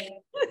sick. Like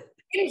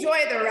enjoy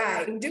the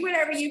ride, do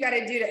whatever you got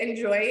to do to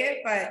enjoy it.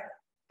 But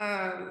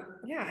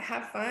yeah,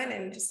 have fun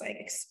and just like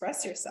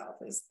express yourself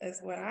is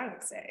what I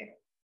would say.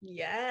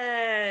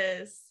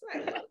 Yes, I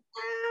love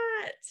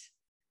that.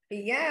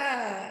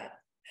 Yeah.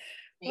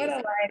 What a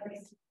life.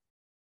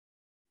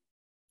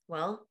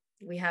 Well,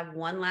 we have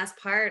one last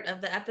part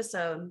of the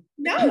episode.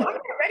 No, I'm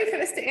not ready for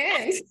this to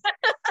end.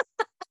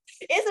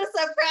 It's a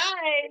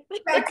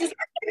surprise.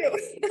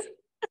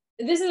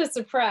 This is a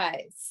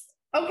surprise.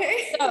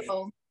 Okay.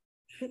 So,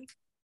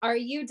 are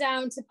you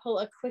down to pull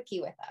a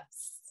quickie with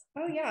us?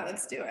 Oh yeah,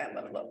 let's do it. I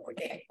love a little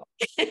quickie.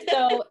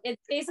 So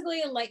it's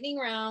basically a lightning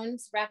round,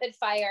 rapid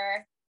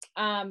fire.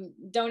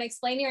 Don't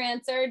explain your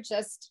answer.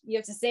 Just you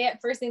have to say it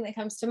first thing that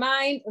comes to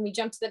mind, and we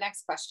jump to the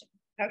next question.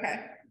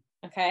 Okay.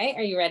 Okay.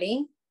 Are you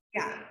ready?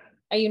 Yeah.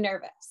 Are you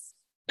nervous?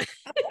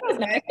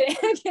 Okay.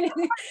 That's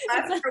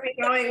where we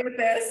going with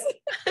this.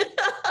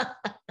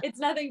 It's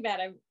nothing bad.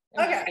 I'm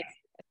okay.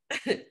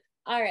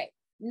 All right.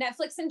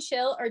 Netflix and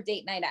chill or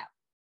date night out?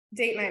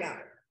 Date night out.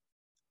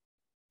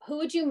 Who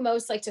would you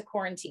most like to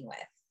quarantine with?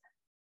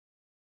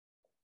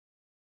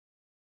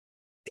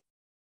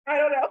 I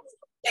don't know.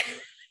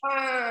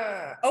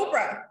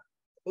 Oprah.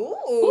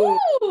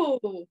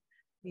 Ooh.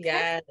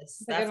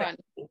 Yes. That's a good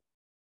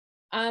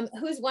one.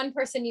 Who's one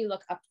person you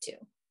look up to?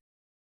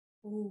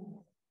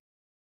 Ooh.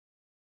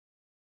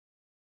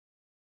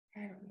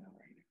 I don't know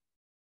right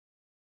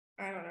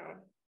now. I don't know.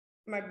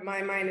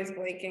 My mind is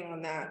blanking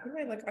on that. Who do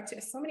I look up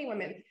to? So many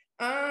women.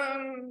 I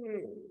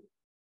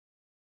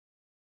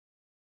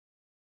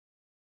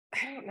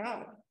don't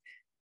know.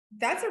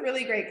 That's a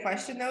really great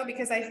question though,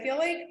 because I feel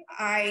like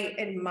I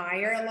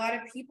admire a lot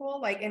of people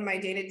like in my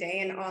day-to-day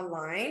and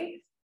online,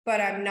 but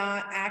I'm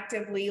not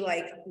actively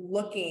like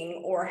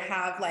looking or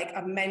have like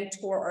a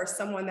mentor or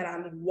someone that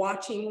I'm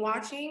watching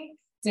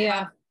to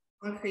have a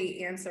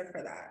concrete answer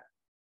for that.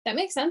 That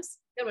makes sense.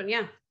 Good one,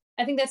 yeah.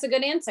 I think that's a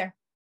good answer.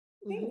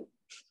 Mm-hmm.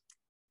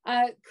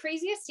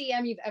 Craziest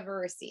DM you've ever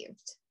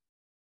received?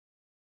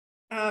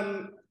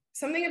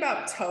 Something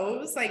about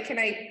toes. Like, can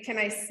I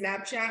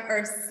Snapchat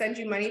or send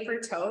you money for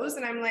toes?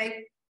 And I'm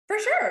like, for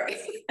sure.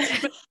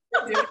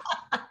 I'm like,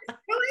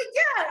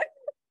 yeah.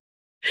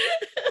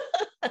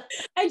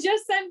 I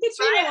just sent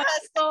Katrina.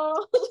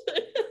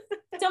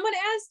 Someone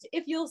asked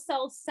if you'll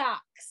sell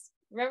socks.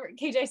 Remember,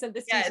 KJ sent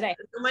this to me today.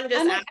 Someone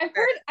just I'm like, I've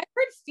heard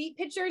feet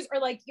pictures or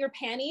like your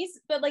panties,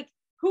 but like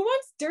Who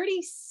wants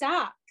dirty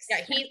socks?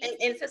 Yeah, he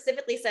and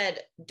specifically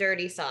said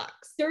dirty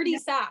socks. Dirty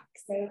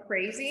socks. So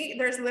crazy.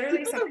 There's literally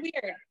People some are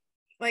weird.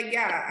 like,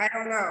 yeah, I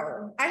don't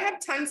know. I have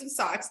tons of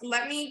socks.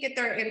 Let me get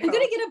their info I'm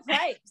gonna get a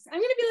price. I'm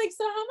gonna be like,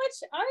 so how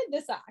much are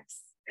the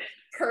socks?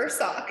 per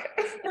sock.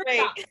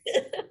 Right.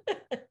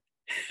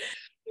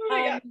 Oh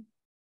my God.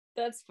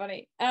 That's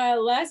funny.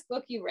 Last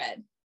book you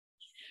read?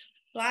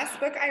 Last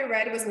book I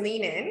read was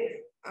Lean In.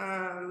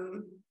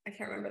 I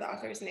can't remember the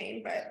author's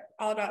name, but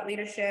all about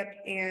leadership,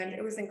 and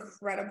it was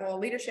incredible.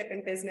 Leadership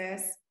in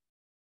business.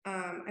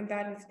 I'm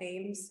bad with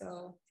names,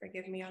 so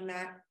forgive me on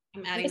that.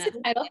 I'm adding It's that.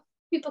 a title.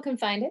 People can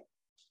find it.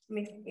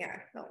 Yeah,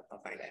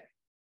 I'll find it.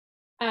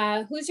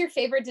 Who's your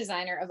favorite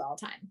designer of all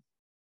time?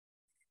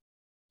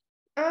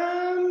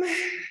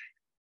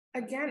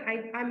 Again,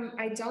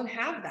 I don't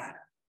have that.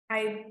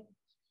 I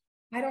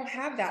don't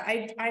have that.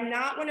 I'm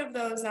not one of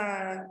those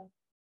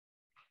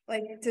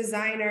like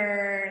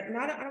designer,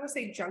 not I don't want to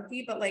say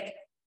junkie, but like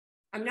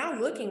I'm not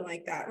looking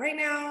like that right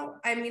now.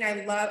 I mean,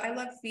 I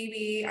love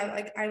Phoebe.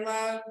 I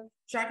love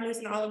Jacquemus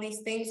and all of these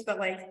things, but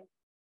like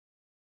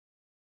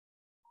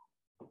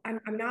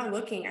I'm not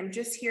looking. I'm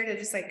just here to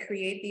just like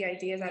create the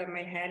ideas out of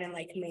my head and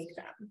like make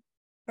them.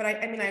 But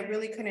I mean, I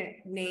really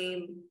couldn't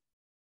name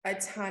a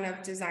ton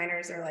of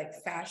designers or like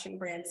fashion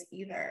brands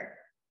either.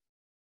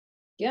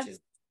 Yeah. Which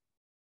is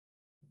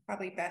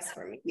probably best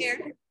for me.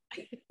 Here.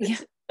 Yeah,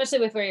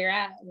 especially with where you're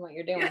at and what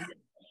you're doing.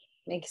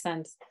 Makes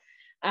sense.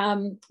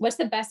 What's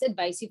the best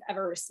advice you've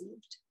ever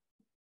received?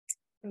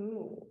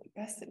 Ooh,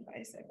 best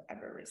advice I've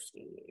ever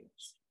received.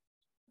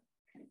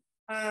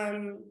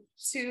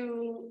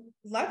 To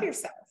love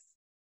yourself.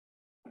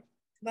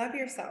 Love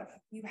yourself.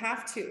 You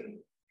have to.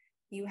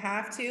 You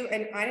have to.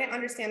 And I didn't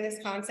understand this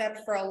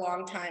concept for a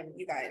long time,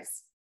 you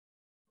guys.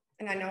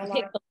 And I know a lot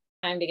Take of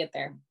time to get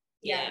there.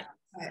 Yeah.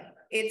 but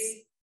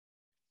it's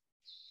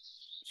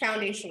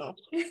foundational.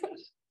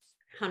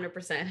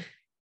 100%.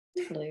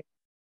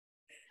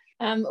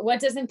 What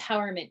does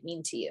empowerment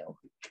mean to you?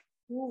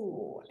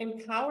 Ooh,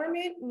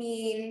 empowerment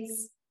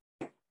means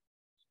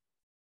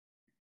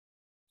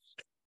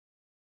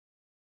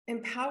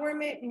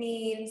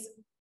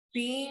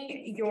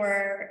being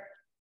your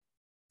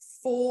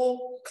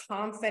full,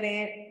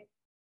 confident,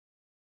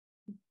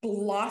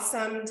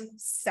 blossomed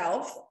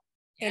self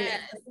in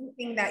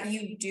everything that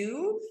you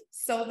do,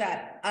 so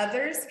that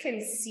others can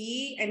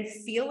see and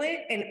feel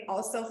it and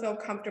also feel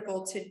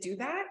comfortable to do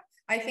that.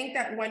 I think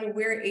that when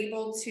we're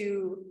able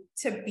to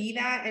be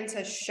that and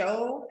to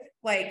show,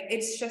 like,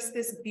 it's just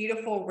this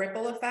beautiful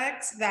ripple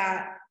effect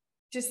that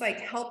just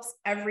like helps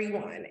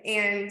everyone.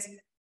 And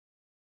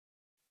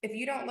if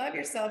you don't love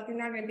yourself, you're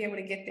not going to be able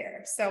to get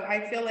there. So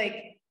I feel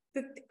like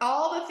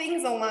all the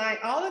things align,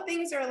 all the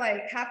things are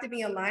like have to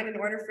be aligned in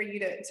order for you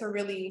to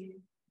really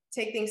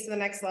take things to the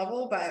next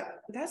level.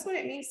 But that's what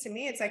it means to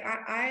me. It's like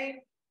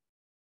I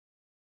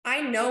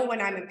know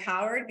when I'm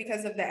empowered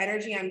because of the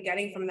energy I'm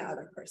getting from the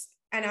other person.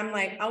 And I'm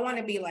like, I want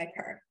to be like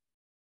her.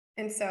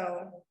 And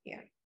so,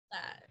 yeah.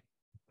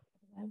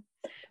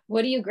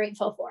 What are you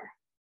grateful for?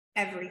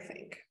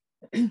 Everything.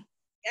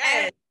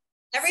 Yes.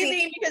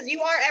 Everything, because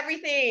you are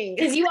everything.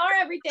 Because you are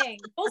everything.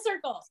 Full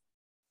circle.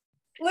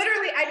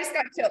 Literally, I just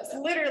got chills.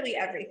 Literally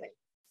everything.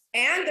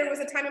 And there was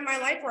a time in my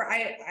life where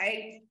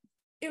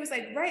it was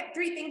like, write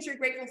 3 things you're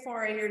grateful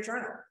for in your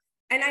journal.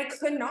 And I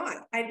could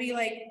not. I'd be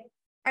like,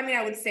 I mean,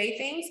 I would say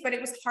things, but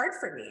it was hard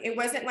for me. It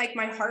wasn't like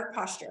my heart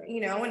posture, you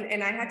know,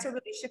 and I had to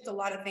really shift a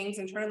lot of things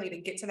internally to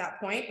get to that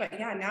point. But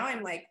yeah, now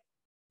I'm like,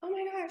 oh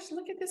my gosh,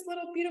 look at this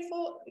little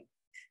beautiful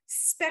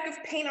speck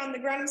of paint on the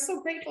ground. I'm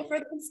so grateful for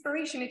the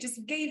inspiration it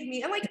just gave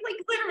me. And like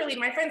literally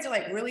my friends are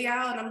like, really,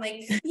 Al? And I'm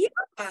like, yeah,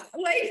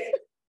 like.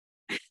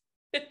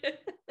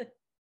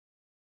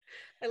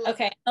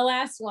 Okay, the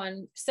last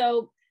one.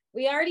 So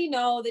we already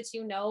know that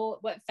you know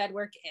what Fed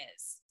work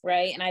is,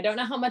 right? And I don't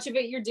know how much of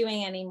it you're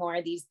doing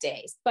anymore these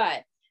days,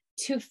 but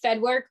to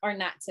Fed work or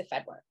not to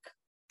Fed work?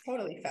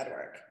 Totally Fed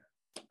work.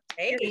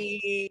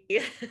 Hey.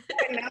 You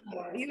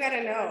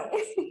gotta know.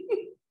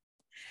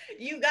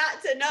 You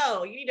got to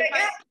know. You need to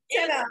find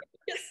know.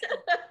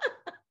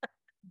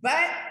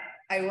 But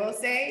I will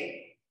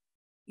say,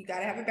 you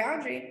gotta have a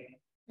boundary.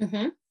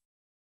 Mm-hmm.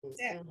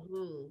 Yeah.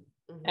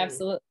 Mm-hmm.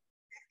 Absolutely.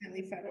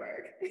 Definitely Fed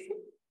work.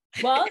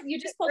 Well, you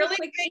just pulled Really it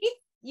quickly. quick.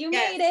 You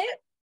Yes. made it.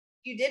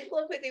 You did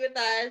pull quickly with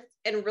us.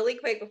 And really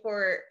quick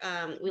before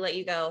we let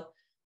you go,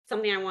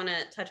 something I want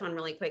to touch on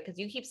really quick, because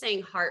you keep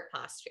saying heart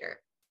posture.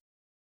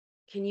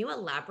 Can you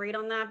elaborate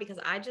on that? Because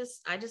I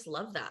just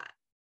love that.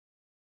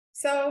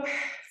 So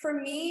for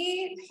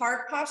me,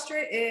 heart posture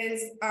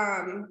is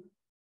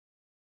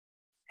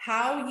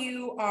how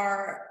you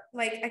are,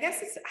 like, I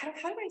guess it's, how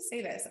do I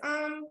say this?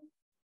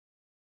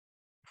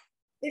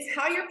 It's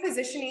how you're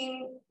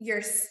positioning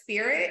your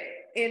spirit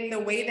in the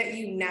way that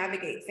you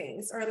navigate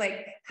things, or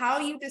like how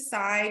you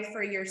decide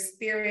for your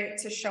spirit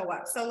to show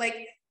up. So like,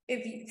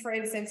 for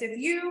instance, if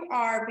you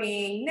are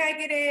being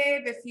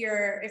negative, if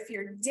you're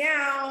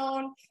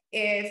down,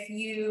 if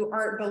you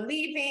aren't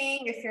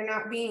believing, if you're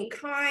not being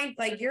kind,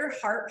 like your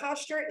heart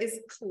posture is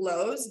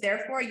closed.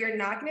 Therefore, you're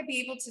not going to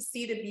be able to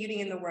see the beauty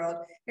in the world.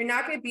 You're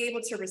not going to be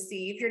able to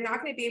receive. You're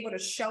not going to be able to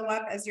show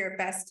up as your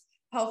best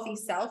healthy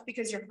self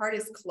because your heart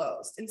is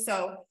closed. And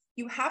so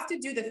you have to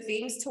do the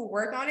things to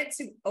work on it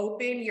to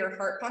open your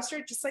heart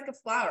posture, just like a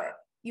flower.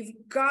 You've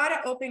got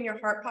to open your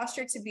heart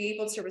posture to be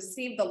able to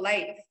receive the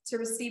light, to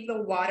receive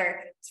the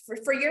water,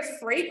 for your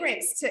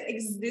fragrance to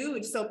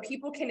exude so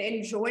people can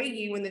enjoy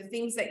you and the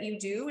things that you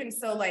do. And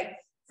so like,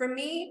 for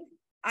me,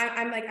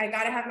 I'm like, I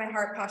got to have my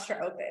heart posture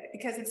open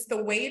because it's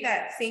the way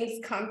that things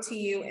come to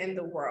you in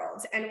the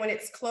world. And when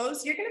it's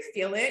closed, you're going to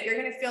feel it. You're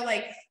going to feel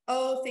like,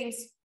 oh, things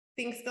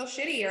feel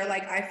shitty, or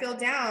like I feel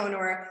down,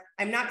 or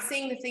I'm not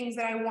seeing the things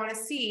that I want to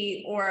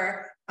see,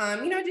 or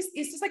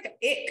it's just like an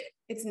ick.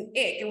 It's an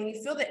ick. And when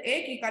you feel the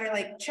ick, you got to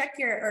like check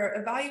or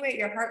evaluate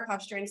your heart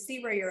posture and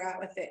see where you're at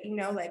with it.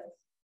 Like,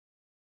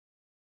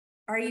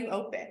 are you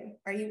open?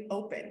 Are you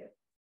open?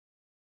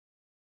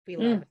 We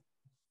love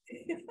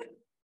it.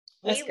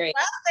 That's great.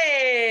 Love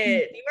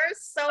it. You are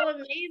so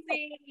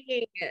amazing.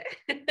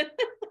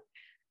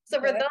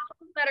 So for those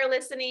that are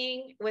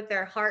listening with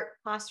their heart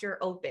posture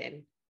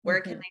open, where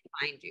can they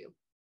find you?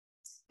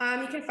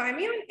 You can find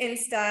me on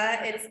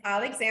Insta. It's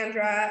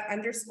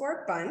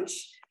Alexandra_Bunch.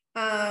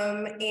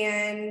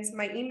 And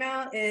my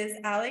email is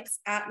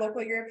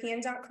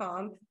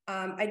alex@localeuropean.com.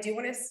 I do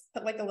want to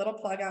put like a little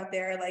plug out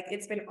there. Like,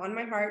 it's been on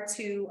my heart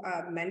to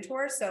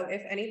mentor. So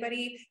if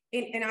anybody,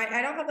 and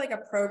I don't have like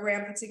a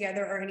program put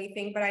together or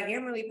anything, but I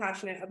am really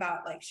passionate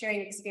about like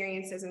sharing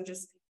experiences and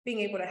just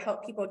being able to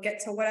help people get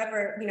to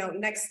whatever,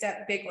 next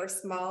step, big or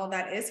small,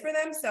 that is for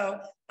them. So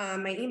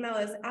my email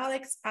is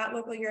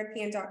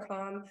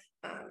alex@localeuropean.com.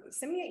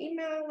 Send me an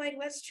email, like,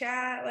 let's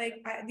chat.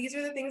 Like, these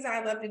are the things that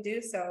I love to do.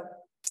 So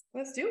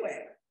let's do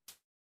it.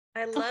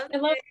 I love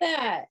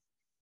that.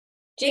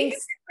 Thank you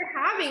for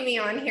having me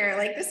on here.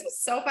 Like, this was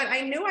so fun. I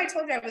knew I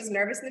told you I was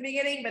nervous in the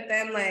beginning, but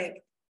then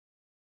like,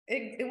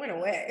 it went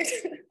away.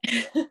 We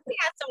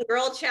had some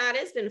girl chat.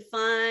 It's been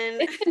fun.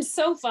 It's been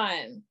so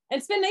fun.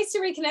 It's been nice to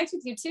reconnect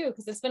with you too,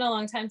 because it's been a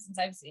long time since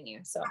I've seen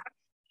you. So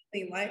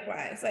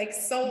likewise, like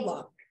so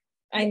long.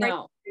 I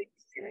know.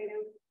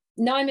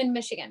 No, I'm in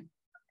Michigan.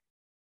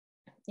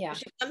 Yeah.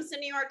 She comes to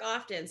New York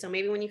often, so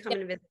maybe when you come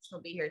and visit,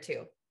 she'll be here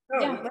too.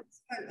 Oh, yeah.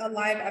 Let's do a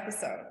live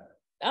episode.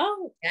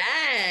 Oh,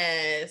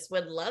 yes,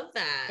 would love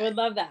that. Would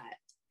love that.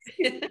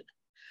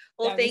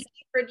 Well, thank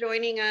you for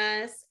joining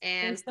us,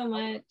 and thanks so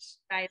much,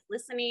 guys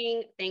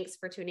listening. Thanks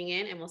for tuning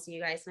in, and we'll see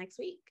you guys next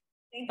week.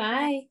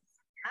 Bye.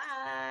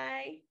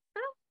 Bye.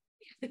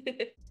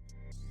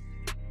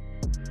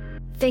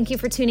 Thank you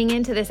for tuning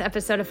in to this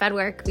episode of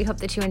FedWork. We hope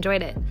that you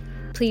enjoyed it.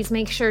 Please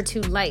make sure to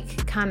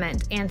like,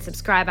 comment, and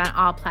subscribe on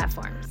all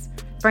platforms.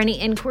 For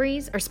any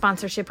inquiries or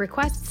sponsorship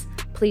requests,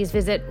 please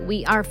visit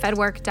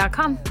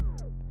wearefedwork.com.